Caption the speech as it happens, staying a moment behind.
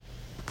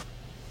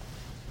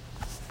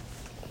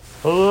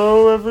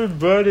Hello,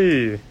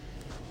 everybody.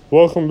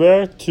 Welcome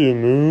back to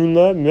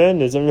Moonlight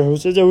Madness. I'm your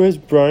host, as always,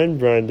 Brian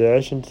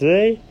Dash, and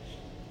today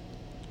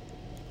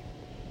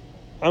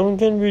I'm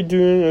going to be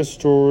doing a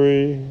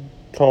story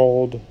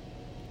called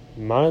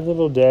My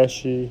Little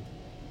Dashie,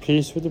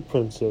 Peace with the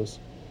Princess,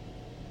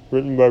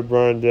 written by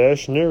Brian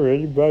Dash,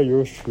 narrated by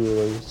yours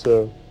truly.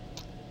 So,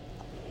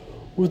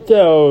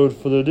 without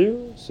further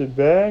ado, sit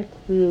back,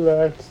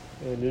 relax,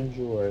 and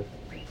enjoy.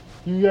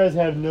 You guys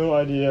have no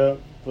idea,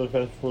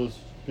 before this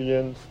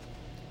begins,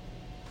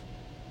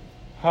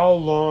 how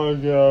long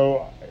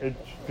ago it's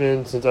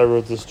been since I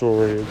wrote this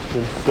story. It's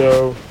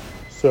been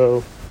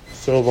so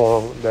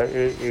long that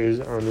it is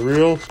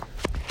unreal.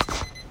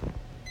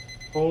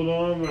 Hold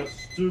on, my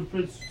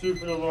stupid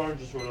alarm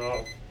just went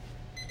off.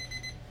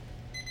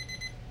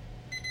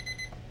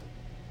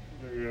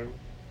 There we go.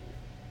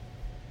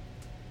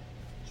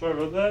 Sorry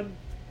about that.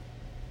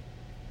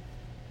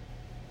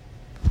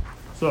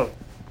 So, like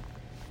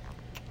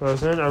I was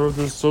saying, I wrote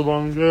this so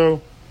long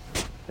ago,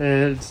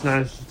 and it's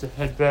nice just to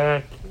head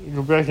back,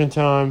 go back in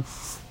time,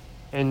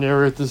 and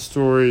narrate this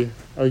story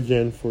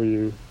again for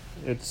you.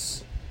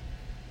 It's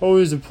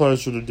always a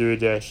pleasure to do a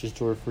Dashie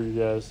story for you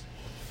guys.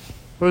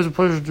 Always a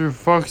pleasure to do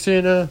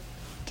Foxina,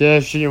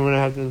 Dashie, and when I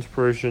have the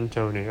inspiration,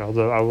 Tony.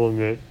 Although I will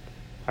admit,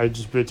 I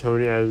just put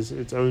Tony as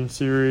its own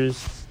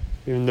series,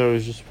 even though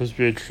it's just supposed to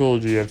be a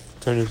trilogy of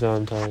Tony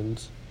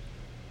Valentines.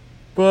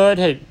 But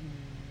hey,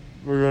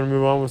 we're going to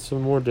move on with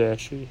some more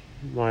Dashie,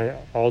 my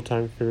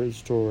all-time favorite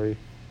story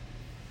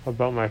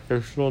about my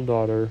fictional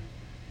daughter,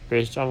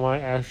 based on my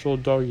actual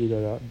doggy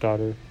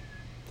daughter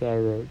that I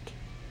wrote.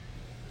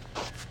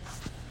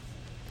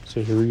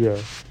 So here we go.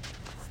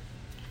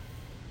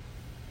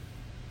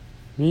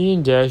 Me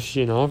and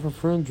Dashie and all of her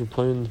friends were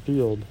playing in the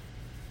field.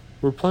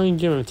 We're playing a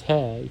game of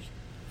tag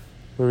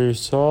when we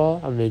saw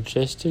a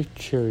majestic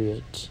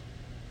chariot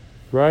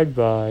ride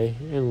by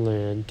and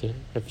land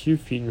a few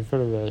feet in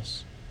front of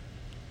us.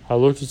 I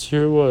looked to see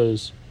who it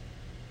was.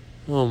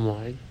 Oh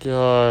my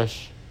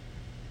gosh.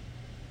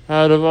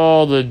 Out of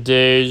all the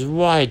days,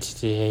 why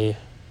today?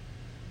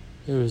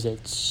 It was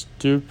that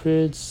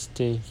stupid,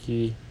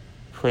 stinky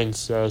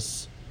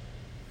princess.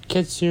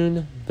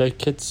 Kitsune the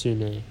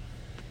Kitsune.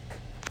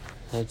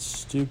 That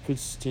stupid,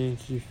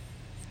 stinky,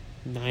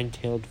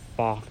 nine-tailed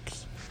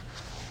fox.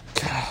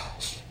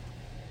 Gosh.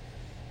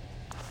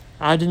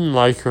 I didn't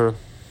like her.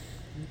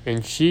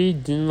 And she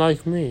didn't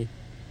like me.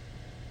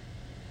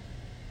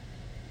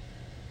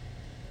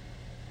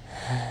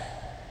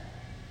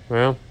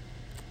 Well,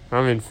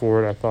 I'm in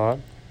for it, I thought.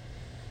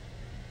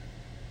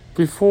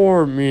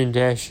 Before me and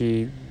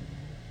Dashie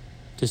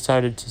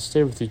decided to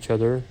stay with each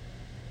other,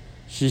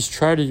 she's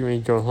tried to get me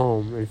to go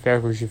home. In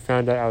fact, when she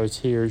found out I was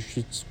here,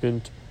 she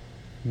spent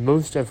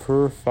most of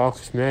her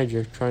fox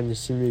magic trying to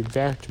send me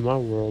back to my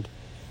world.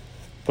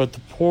 But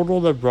the portal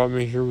that brought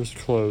me here was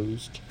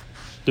closed.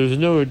 There's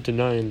no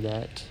denying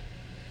that.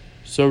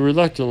 So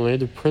reluctantly,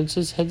 the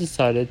princess had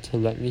decided to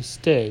let me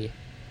stay,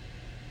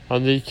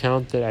 on the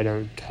account that I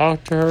don't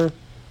talk to her,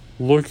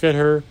 look at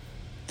her,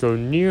 go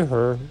near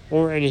her,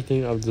 or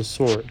anything of the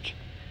sort.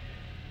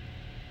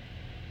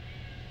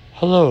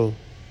 Hello,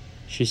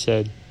 she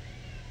said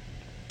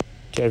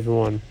to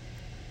everyone,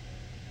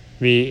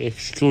 me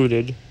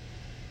excluded.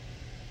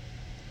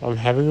 I'm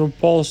having a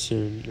ball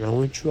soon, and I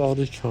want you all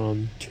to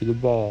come to the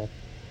ball.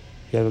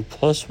 You have a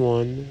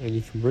 +1, and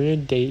you can bring a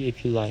date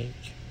if you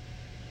like.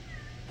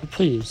 But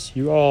please,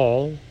 you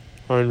all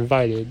are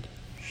invited,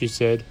 she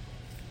said,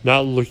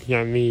 not looking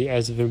at me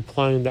as if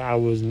implying that I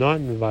was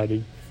not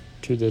invited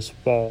to this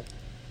ball.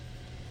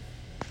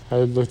 I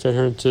looked at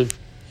her and said,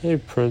 Hey,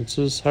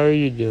 princess, how are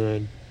you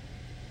doing?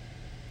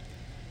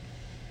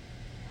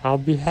 I'll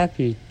be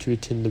happy to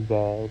attend the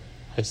ball,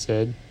 I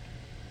said.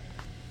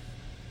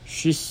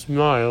 She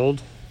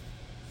smiled,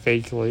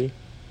 fakely,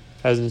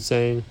 as in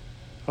saying,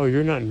 Oh,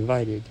 you're not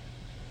invited.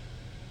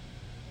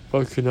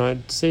 But could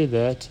not say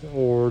that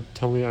or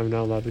tell me I'm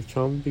not allowed to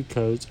come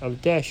because of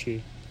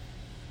Dashie.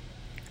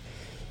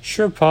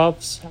 Sure,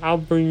 Pops, I'll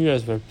bring you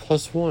as my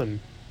 +1.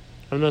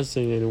 I'm not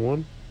saying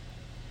anyone.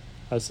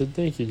 I said,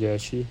 Thank you,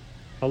 Dashie.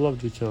 I'd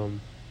love to come.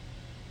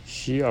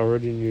 She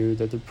already knew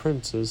that the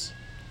princess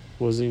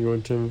wasn't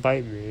going to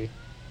invite me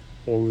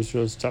or was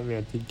going to stop me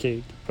at the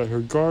gate, but her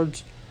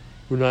guards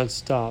would not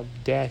stop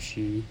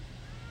Dashie,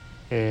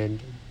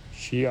 and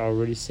she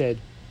already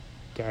said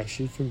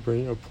Dashie can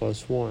bring a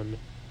 +1.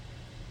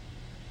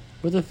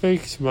 With a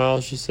fake smile,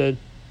 she said,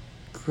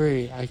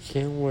 Great, I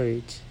can't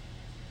wait.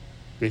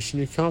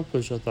 Mission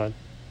accomplished, I thought.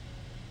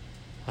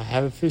 I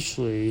have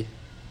officially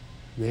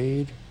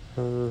made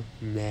her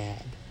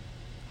mad.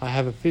 I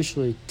have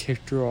officially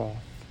ticked her off.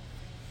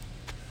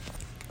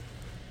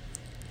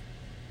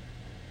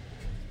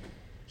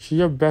 She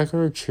got back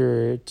on her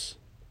chariot,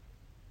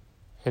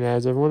 and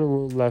as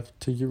everyone left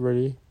to get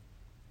ready,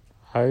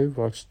 I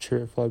watched the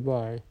chariot fly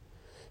by.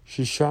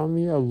 She shot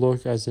me a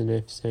look as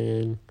if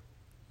saying,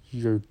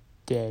 You're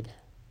dead,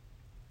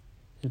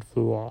 and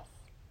flew off.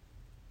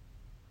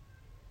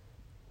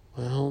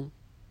 Well,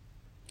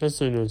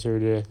 that's no news every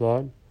day, I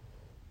thought.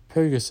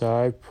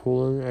 Pegasi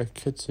pulling a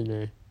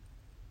kitsune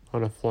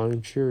on a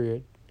flying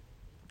chariot.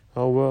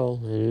 Oh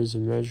well, it is a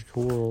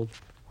magical world,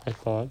 I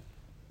thought.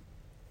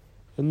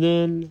 And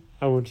then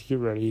I went to get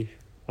ready,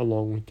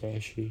 along with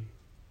Dashie,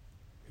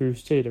 who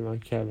stayed at my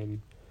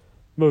cabin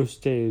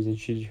most days and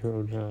she did her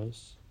own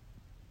house.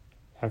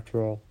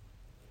 After all,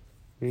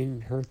 me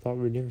and her thought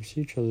we'd never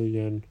see each other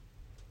again.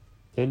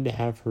 Then to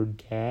have her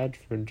dad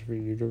from a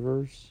different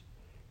universe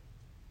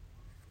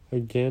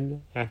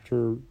again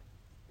after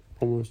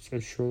almost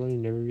assuredly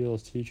never be able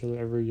to see each other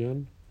ever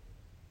again.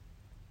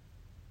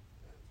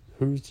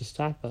 Who's to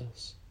stop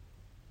us?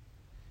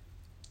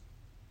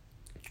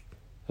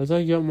 As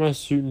I got my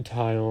suit and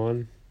tie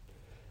on,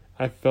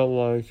 I felt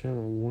like I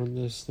haven't worn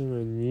this thing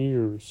in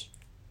years.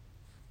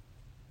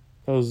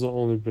 That was the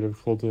only bit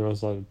of clothing I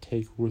was allowed to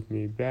take with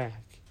me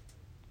back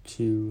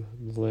to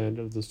the land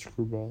of the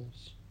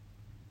screwballs.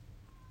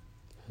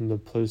 And the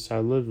place I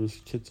lived was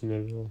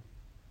Kitseneville.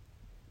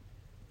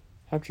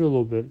 After a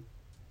little bit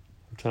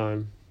of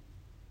time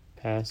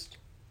passed,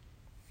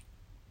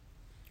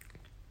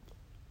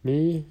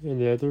 me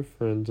and the other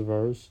friends of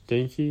ours,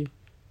 Dinky,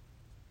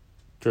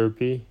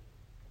 Derpy,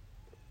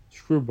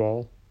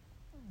 Screwball,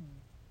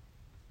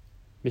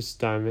 Miss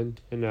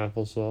Diamond, and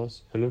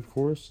Applesauce, and of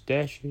course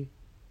Dashie,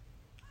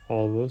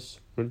 all of us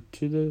went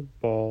to the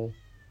ball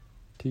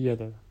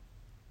together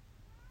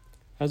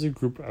as a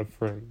group of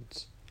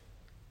friends.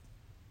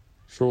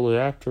 Shortly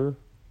after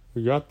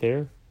we got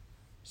there,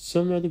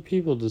 some other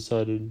people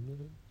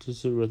decided to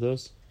sit with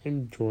us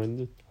and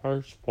join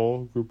our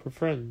small group of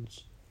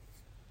friends.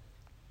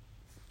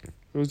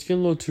 It was getting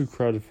a little too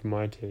crowded for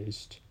my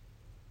taste.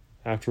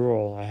 After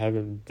all, I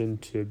haven't been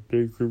to a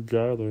big group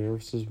gathering ever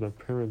since my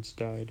parents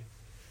died.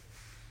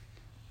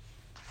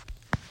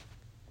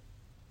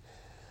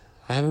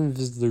 I haven't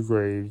visited the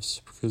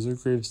graves because the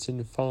graves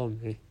didn't follow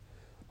me,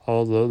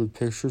 although the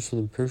pictures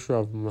from the picture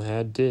album I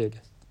had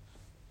did.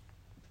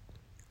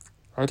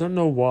 I don't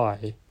know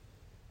why,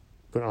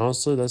 but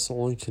honestly that's the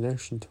only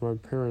connection to my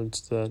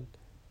parents that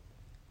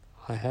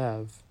I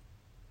have.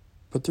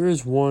 But there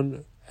is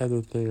one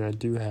other thing I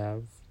do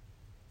have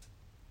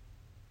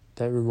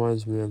that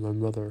reminds me of my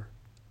mother.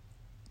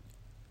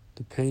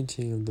 The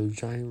painting of the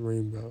giant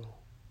rainbow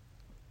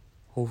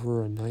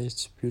over a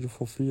nice,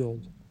 beautiful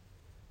field.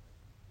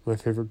 My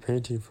favorite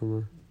painting from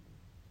her.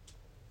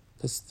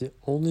 That's the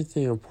only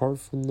thing apart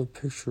from the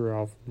picture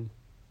album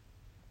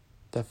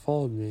that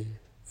followed me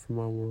from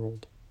my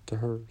world to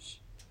hers.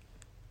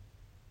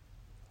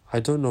 I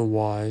don't know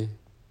why,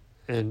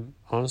 and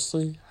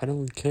honestly, I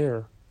don't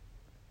care.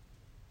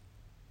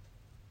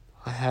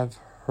 I have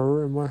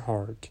her in my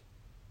heart,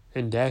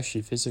 and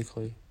Dashie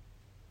physically.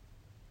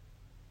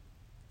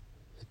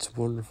 It's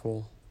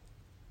wonderful.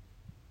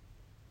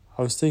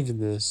 I was thinking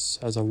this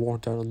as I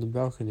walked out on the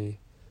balcony,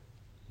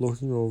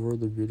 looking over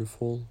the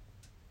beautiful,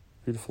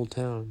 beautiful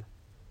town,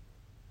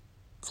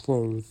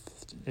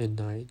 clothed in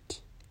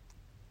night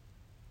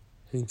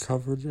and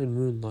covered in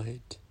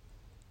moonlight,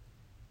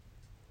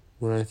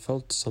 when I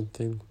felt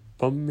something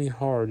bump me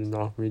hard and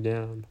knock me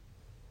down.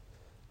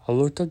 I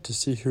looked up to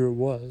see who it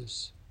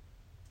was.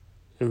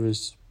 It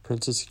was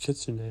Princess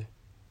Kitsune.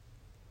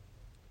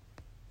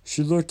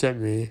 She looked at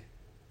me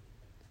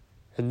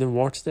and then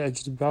walked to the edge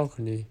of the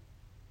balcony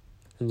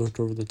and looked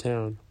over the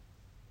town.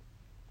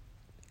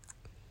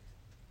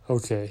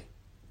 Okay,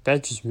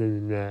 that just made me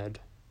mad.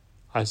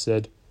 I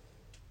said,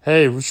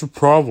 "Hey, what's your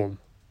problem?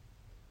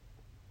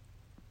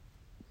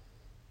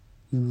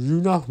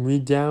 You knock me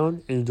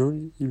down and you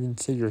don't even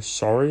say you're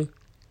sorry?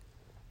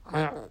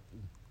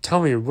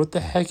 Tell me, what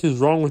the heck is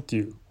wrong with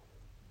you?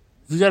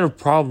 If you got a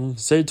problem,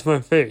 say it to my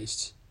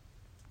face."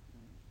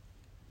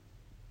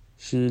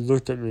 She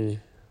looked at me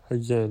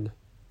again.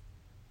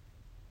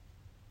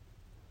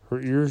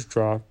 Her ears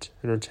dropped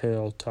and her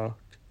tail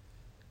tucked.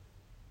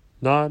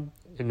 Not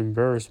in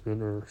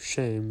embarrassment or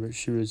shame, but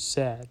she was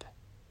sad.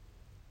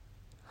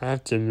 I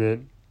have to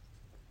admit,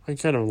 I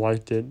kind of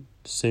liked it,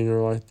 seeing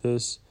her like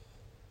this.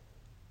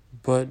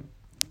 But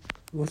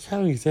what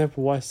kind of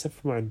example will I set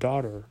for my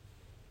daughter?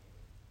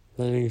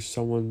 Letting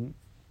someone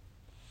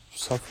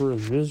suffer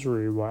in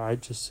misery while I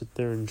just sit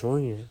there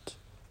enjoying it.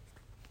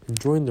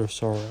 Enjoying their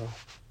sorrow.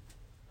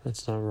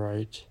 That's not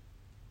right.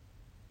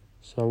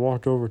 So I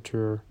walked over to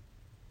her.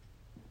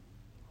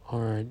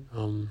 Alright,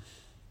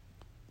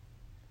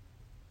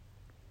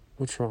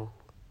 what's wrong?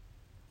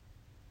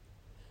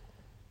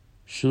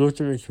 She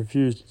looked at me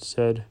confused and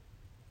said,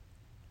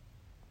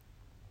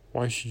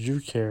 "Why should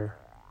you care?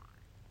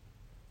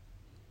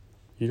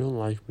 You don't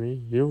like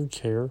me. You don't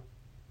care.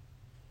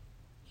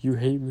 You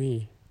hate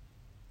me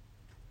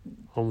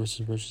almost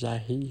as much as I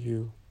hate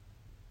you."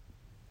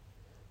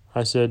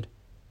 I said,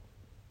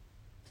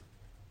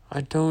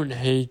 "I don't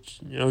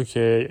hate you."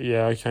 "Okay,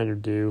 yeah, I kind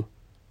of do.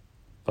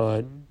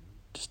 But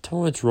just tell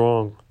me what's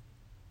wrong.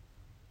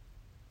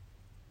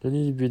 There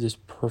need to be this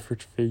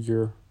perfect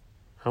figure.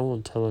 I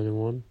won't tell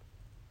anyone."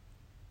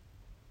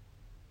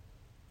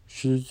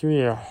 She gave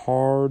me a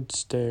hard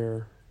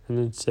stare and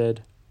then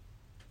said,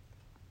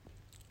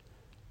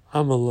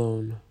 "I'm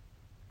alone.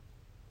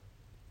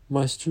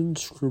 My student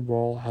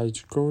Screwball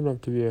has grown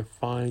up to be a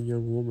fine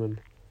young woman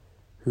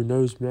who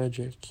knows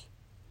magic,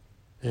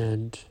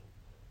 and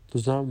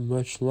there's not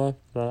much left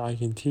that I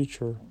can teach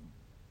her.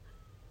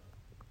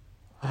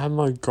 I have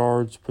my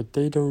guards, but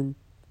they don't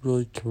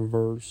really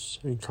converse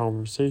in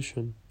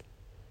conversation.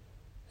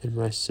 And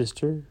my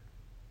sister,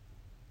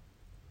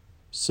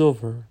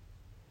 Silver,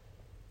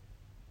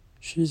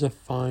 she's a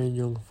fine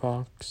young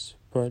fox,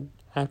 but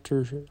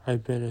after I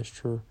banished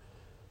her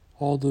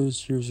all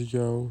those years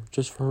ago,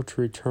 just for her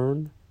to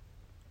return,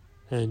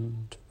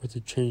 and with a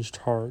changed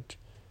heart,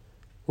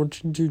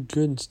 wanting to do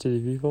good instead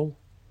of evil,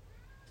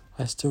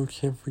 I still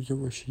can't forget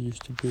what she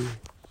used to be.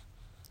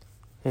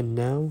 And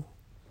now,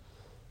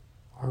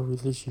 our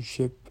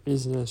relationship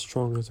isn't as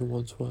strong as it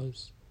once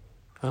was.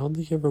 I don't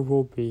think it ever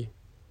will be.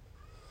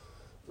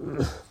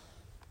 And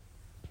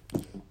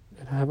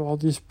I have all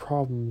these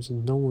problems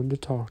and no one to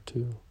talk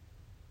to.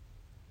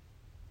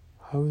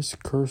 I was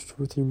cursed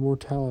with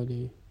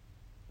immortality,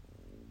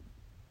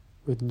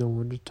 with no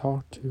one to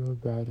talk to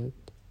about it.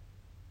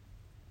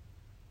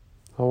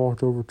 I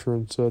walked over to her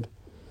and said,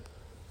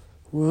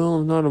 "Well,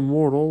 I'm not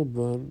immortal,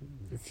 but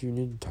if you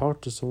need to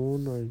talk to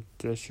someone, I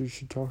guess you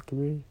should talk to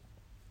me."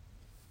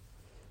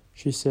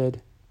 She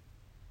said,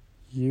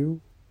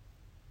 You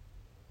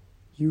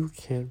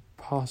can't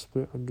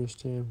possibly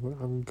understand what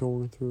I'm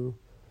going through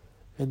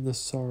and the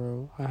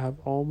sorrow. I have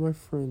all my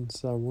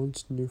friends that I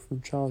once knew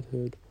from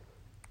childhood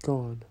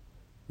gone.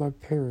 My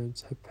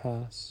parents have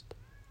passed.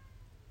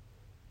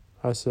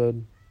 I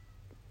said,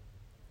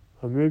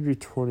 I may be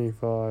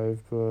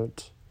 25,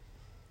 but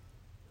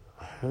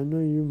I know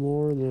you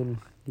more than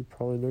you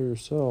probably know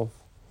yourself.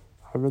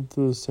 I went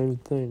through the same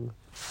thing.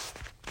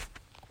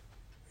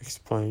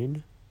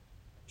 Explain?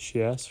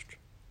 She asked.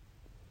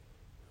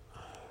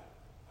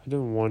 I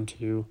didn't want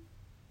to.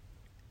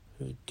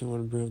 I didn't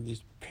want to bring up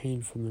these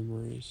painful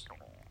memories.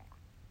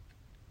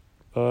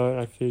 But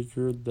I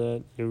figured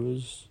that it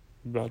was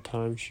about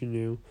time she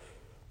knew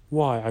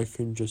why I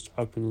couldn't just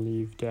up and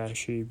leave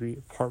Dashie,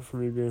 apart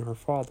from me being her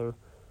father.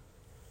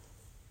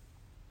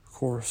 Of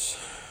course,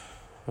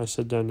 I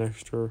sat down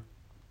next to her.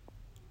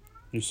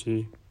 You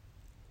see,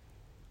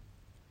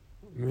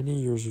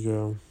 many years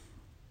ago,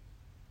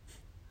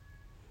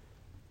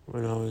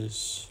 when I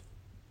was,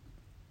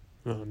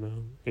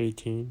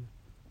 18,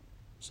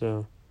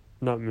 so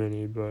not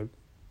many, but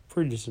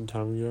pretty decent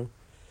time ago,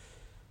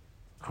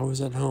 I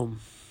was at home,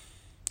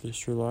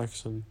 just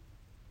relaxing,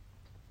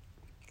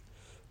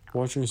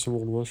 watching some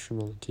old western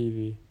on the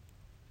TV.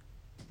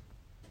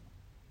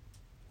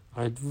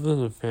 I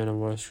wasn't a fan of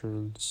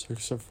westerns,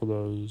 except for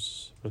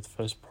those with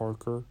Fess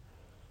Parker.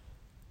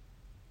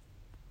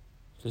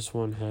 This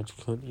one had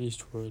Clint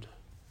Eastwood.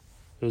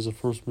 It was the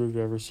first movie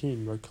I ever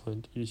seen by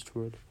Clint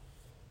Eastwood.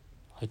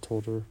 I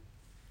told her.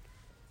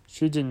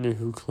 She didn't know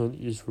who Clint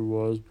Eastwood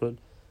was, but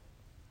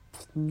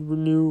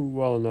knew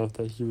well enough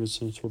that he was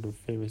some sort of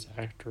famous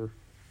actor.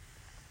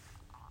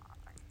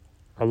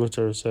 I looked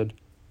at her and said,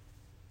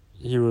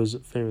 he was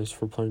famous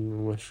for playing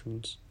in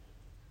westerns.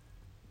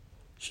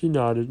 She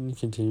nodded and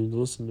continued to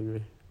listen to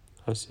me.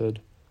 I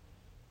said,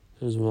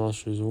 it was my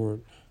last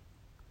resort.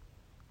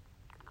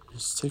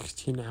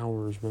 16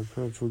 hours, my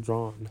parents were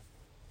gone.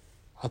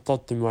 I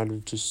thought they might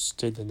have just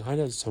stayed the night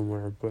at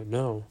somewhere, but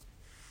no.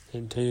 They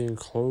didn't take any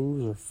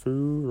clothes or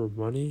food or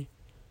money.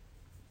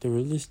 They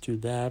would at least do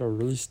that, or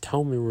at least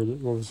tell me what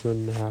was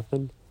going to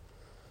happen.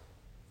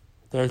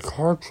 If they had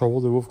car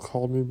trouble, they would have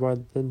called me by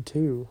then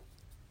too.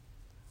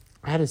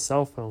 I had a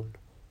cell phone.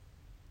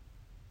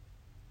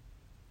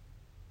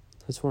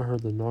 That's when I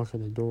heard the knock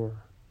on the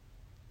door.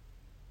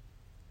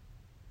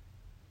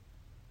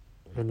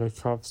 And the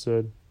cop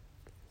said,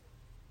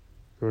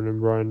 "Your name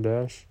Brian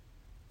Dash?"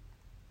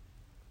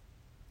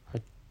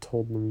 I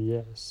told him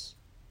yes.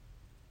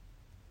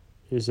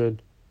 He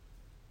said,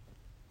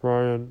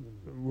 "Brian,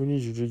 we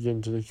need you to get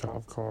into the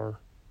cop car.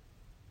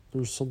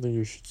 There's something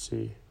you should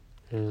see,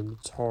 and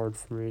it's hard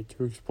for me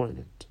to explain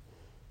it.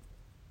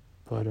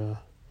 But,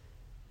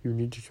 you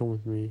need to come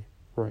with me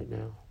right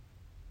now."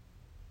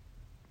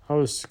 I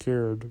was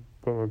scared,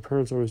 but my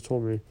parents always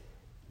told me,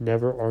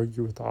 never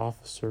argue with the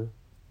officer.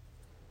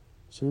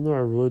 So even though I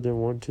really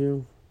didn't want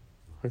to,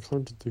 I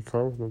climbed into the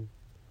car with him.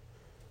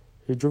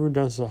 He drove me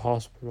down to the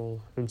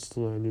hospital.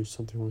 Instantly I knew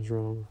something was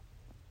wrong.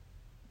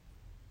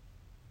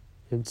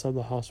 Inside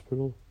the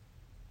hospital,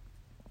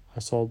 I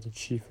saw the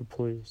chief of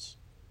police.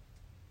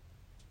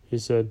 He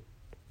said,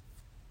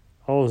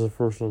 I was the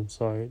first on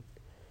site.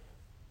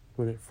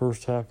 When it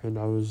first happened,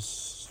 I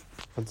was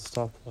at the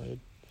stoplight.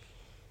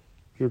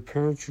 Your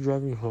parents were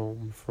driving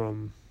home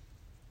from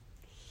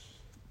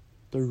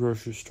the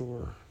grocery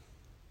store.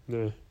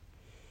 Your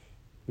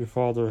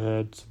father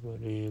had some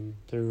money and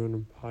they were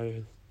going to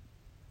buy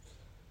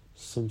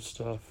some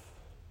stuff.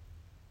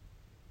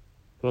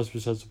 But that's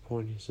besides the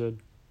point. He said,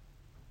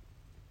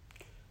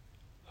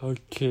 a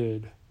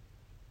kid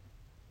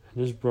and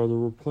his brother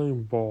were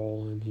playing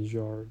ball in his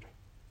yard.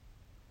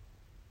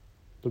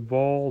 The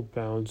ball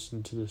bounced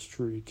into the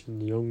street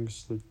and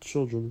the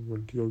children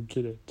went to go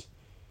get it.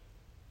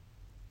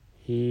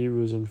 He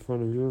was in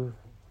front of your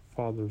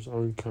father's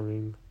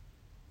oncoming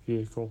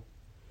vehicle.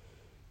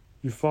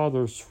 Your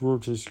father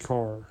swerved his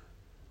car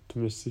to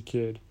miss the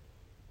kid,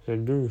 and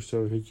in doing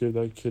so, he gave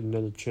that kid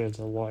another chance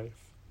at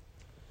life.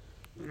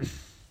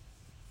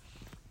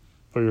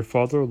 But your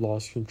father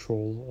lost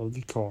control of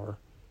the car,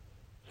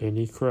 and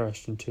he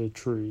crashed into a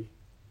tree.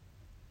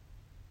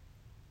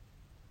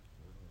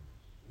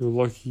 You're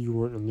lucky you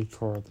weren't in the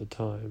car at the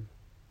time.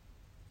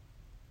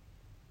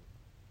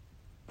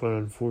 But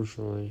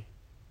unfortunately,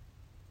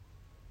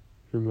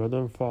 your mother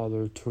and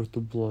father took the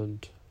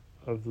blunt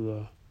of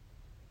the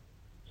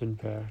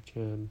impact,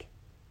 and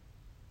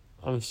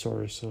I'm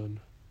sorry, son.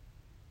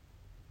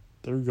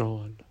 They're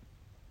gone.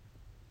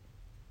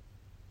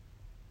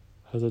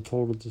 As I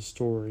told her the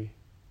story,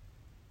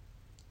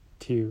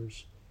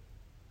 tears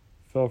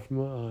fell from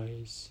my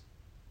eyes.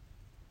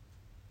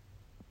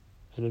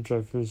 And after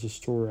I finished the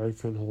story, I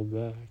couldn't hold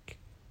back.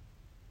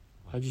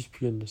 I just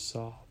began to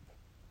sob.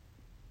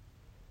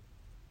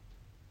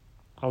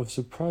 I was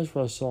surprised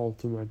what I saw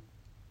through my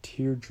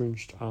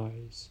tear-drenched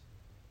eyes.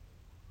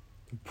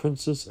 The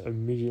princess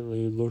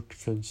immediately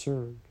looked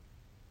concerned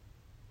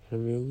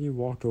and immediately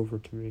walked over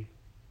to me.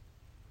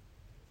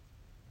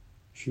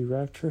 She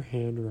wrapped her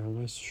hand around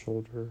my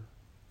shoulder,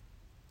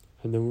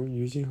 and then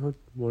using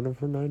one of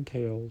her 9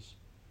 tails,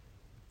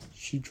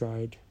 she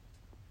dried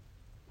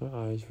my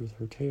eyes with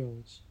her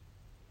tails,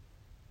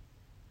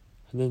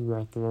 and then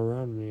wrapped them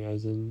around me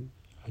as in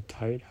a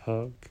tight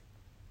hug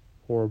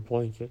or a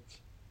blanket,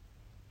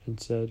 and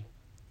said,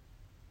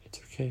 "It's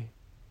okay.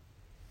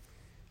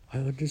 I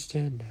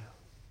understand now."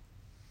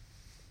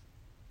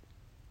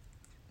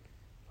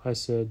 I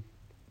said,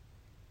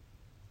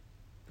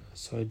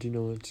 "So I do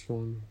know what's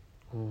going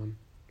on.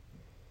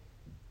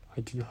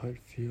 I do know how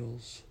it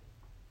feels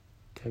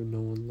to have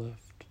no one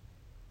left.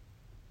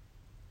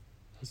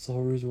 That's the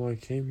whole reason why I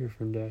came here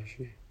from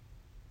Dashie.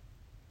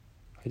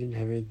 I didn't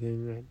have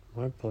anything at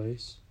my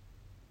place,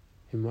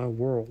 in my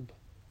world,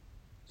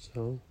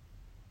 so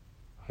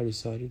I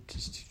decided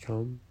just to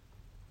come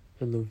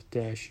and live with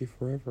Dashie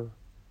forever.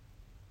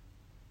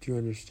 Do you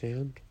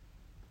understand?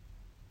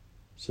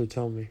 So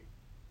tell me,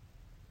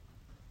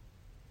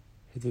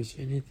 if there's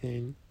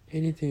anything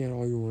at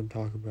all you want to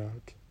talk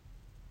about,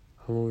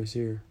 I'm always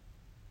here."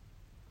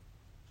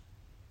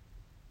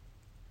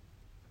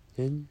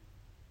 Then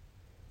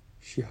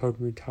she hugged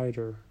me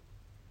tighter,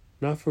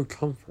 not for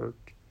comfort,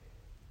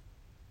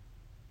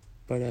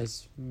 but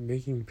as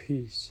making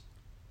peace.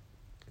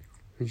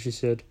 And she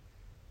said,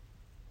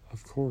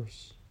 "Of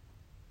course,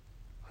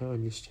 I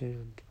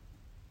understand."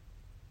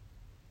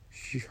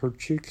 Her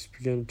cheeks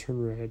began to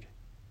turn red,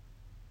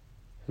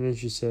 and then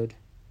she said,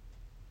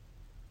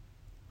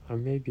 "I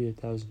may be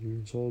 1,000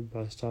 years old,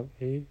 but I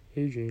stopped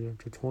aging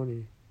after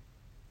 20.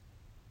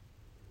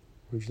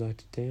 Would you like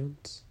to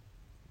dance?"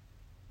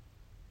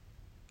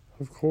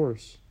 "Of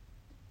course."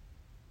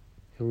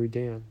 And we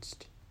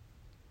danced.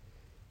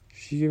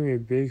 She gave me a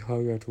big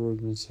hug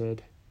afterwards and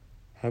said,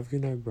 "Have a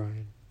good night,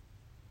 Brian.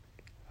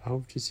 I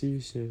hope to see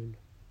you soon.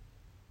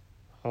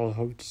 I'll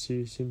hope to see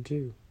you soon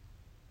too."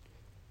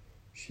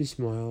 She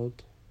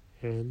smiled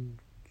and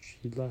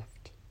she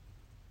left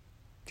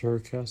to her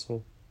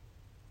castle.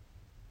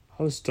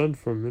 I was stunned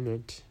for a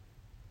minute.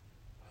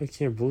 I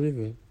can't believe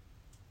it,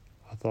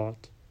 I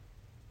thought.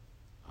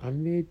 I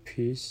made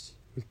peace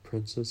with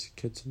Princess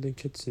Kitsune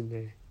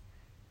Kitsune.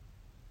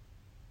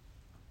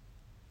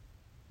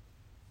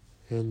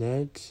 And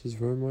that is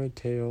where my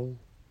tale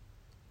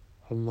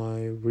of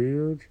my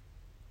weird,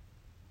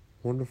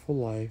 wonderful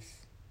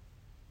life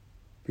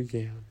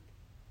began.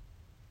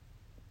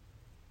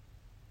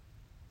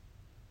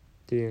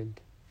 The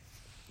end.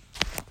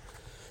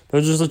 Now,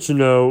 just to let you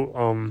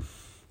know,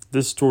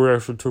 this story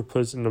actually took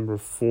place in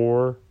book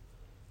 4,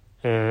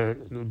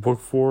 and book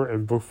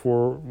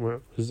 4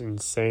 was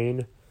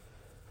insane.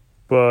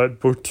 But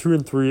book 2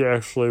 and 3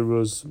 actually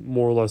was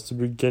more or less the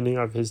beginning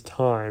of his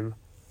time.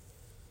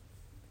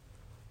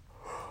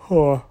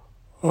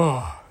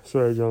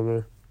 Sorry down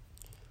there.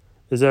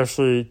 It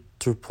actually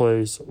took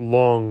place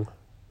long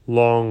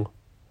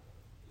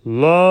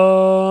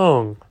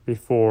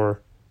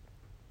before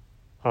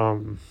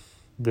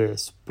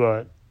this,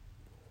 but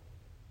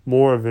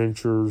more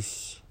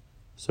adventures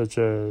such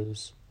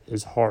as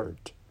his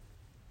heart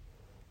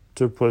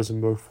took place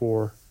in book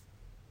 4.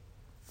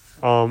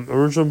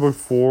 Original book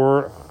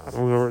 4, I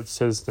don't know where it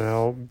says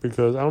now,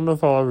 because I don't know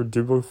if I'll ever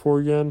do book 4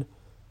 again,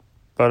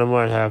 but I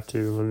might have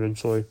to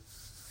eventually.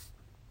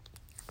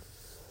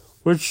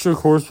 Which, of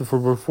course, before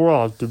book 4,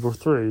 I'll have to do book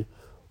 3.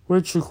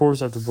 Which, of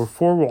course, after book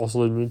 4 will also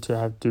lead me to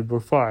have to do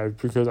book 5,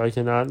 because I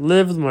cannot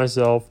live with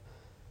myself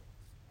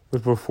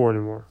with book 4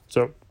 anymore.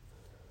 So,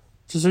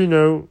 just so you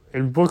know,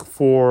 in book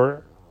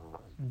 4,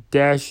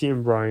 Dashie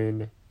and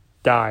Brian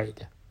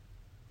died.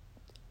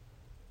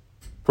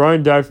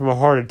 Brian died from a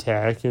heart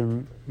attack,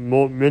 and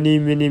many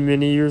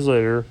years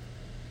later,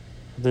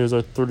 I think it was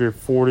like 30 or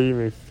 40,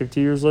 maybe 50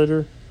 years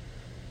later,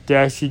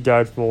 Dashie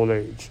died from old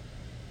age.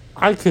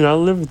 I could not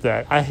live with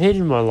that. I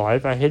hated my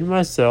life. I hated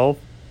myself.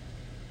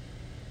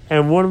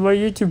 And one of my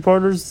YouTube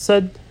partners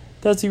said,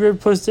 That's a great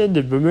place to end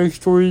it, but make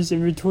stories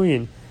in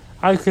between.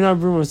 I could not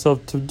bring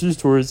myself to do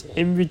stories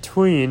in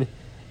between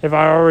if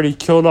I already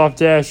killed off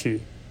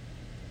Dashie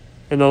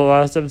in the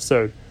last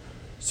episode.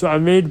 So I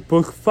made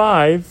book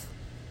 5,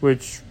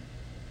 which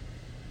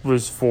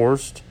was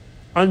forced,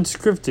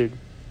 unscripted.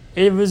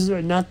 It was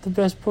not the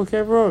best book I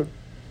ever wrote.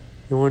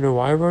 You want to know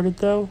why I wrote it,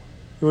 though?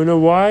 You want to know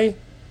why?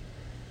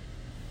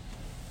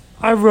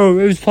 It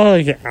was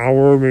probably like an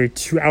hour, maybe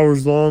 2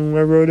 hours long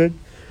when I wrote it.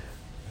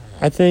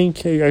 I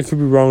think, I could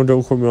be wrong,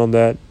 don't quote me on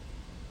that.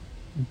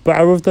 But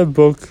I wrote that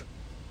book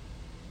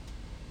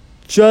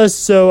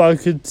just so I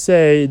could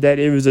say that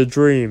it was a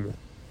dream.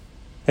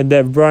 And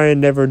that Brian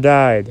never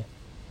died.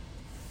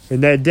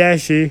 And that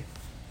Dashie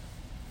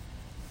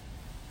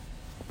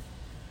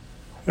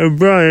and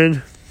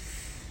Brian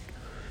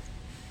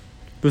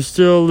was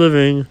still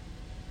living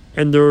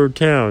in their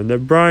town.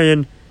 That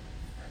Brian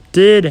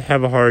did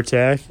have a heart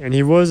attack and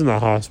he was in the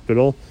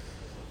hospital.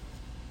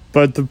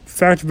 But the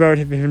fact about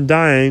him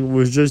dying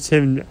was just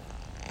him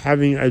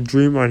having a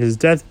dream on his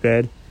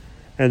deathbed,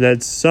 and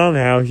that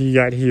somehow he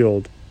got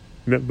healed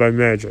by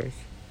magic.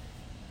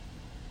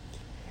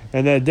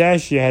 And that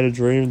Dashie had a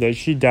dream that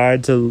she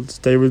died to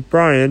stay with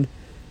Brian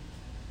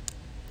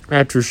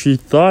after she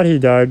thought he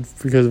died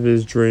because of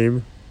his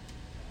dream.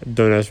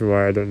 Don't ask me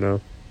why, I don't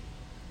know.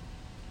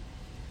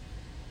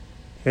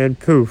 And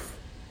poof,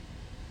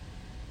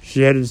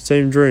 she had the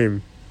same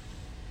dream.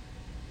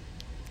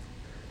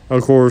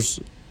 Of course,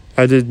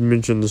 I did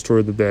mention the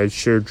story that they had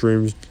shared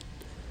dreams,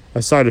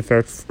 a side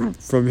effect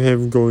from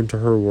him going to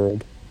her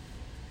world.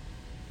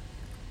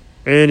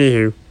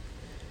 Anywho,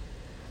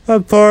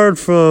 apart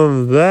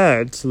from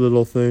that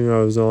little thing I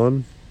was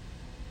on,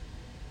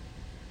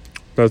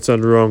 that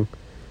sounded wrong.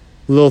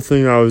 Little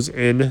thing I was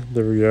in,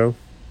 there we go.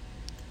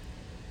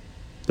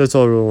 That's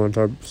all I really want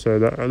to say.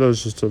 That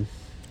was just a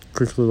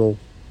quick little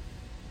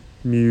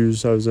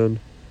muse I was in.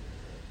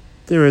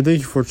 Anyway, thank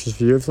you for watching this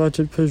video. If you liked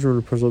it, please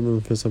remember to press like on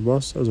the face of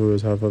boss. As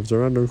always, high fives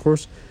around. And of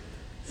course,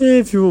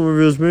 if you want more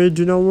videos made,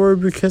 do not worry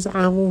because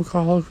I'm an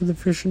alcoholic with a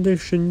fiction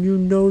addiction. You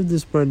know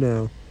this by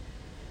now.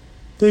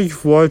 Thank you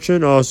for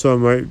watching. Also, I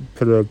might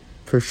put a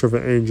picture of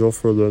an angel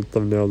for the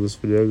thumbnail of this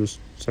video. Just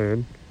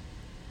saying.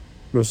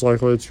 Most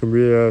likely, it's going to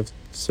be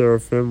a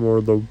seraphim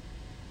or the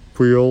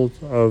wheel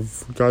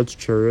of God's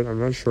chariot. I'm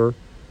not sure.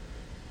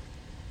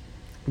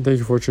 Thank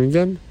you for watching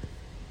again.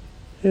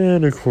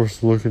 And of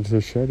course, look into the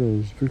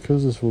shadows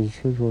because this was a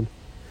strange one.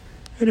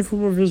 And if you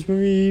want more videos with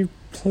me,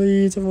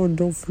 please, everyone,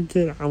 don't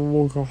forget I'm an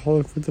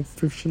alcoholic with a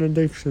fiction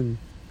addiction.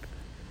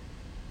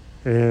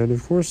 And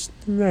of course,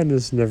 the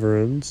madness never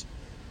ends.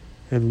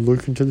 And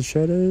look into the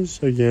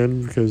shadows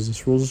again because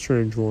this was a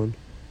strange one.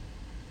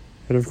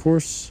 And of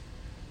course,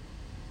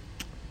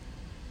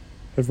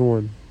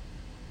 everyone,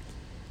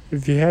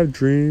 if you have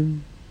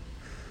dreams,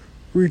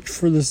 reach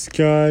for the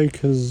sky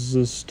because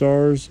the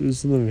stars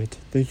is the limit.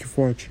 Thank you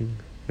for watching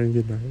and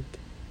good night.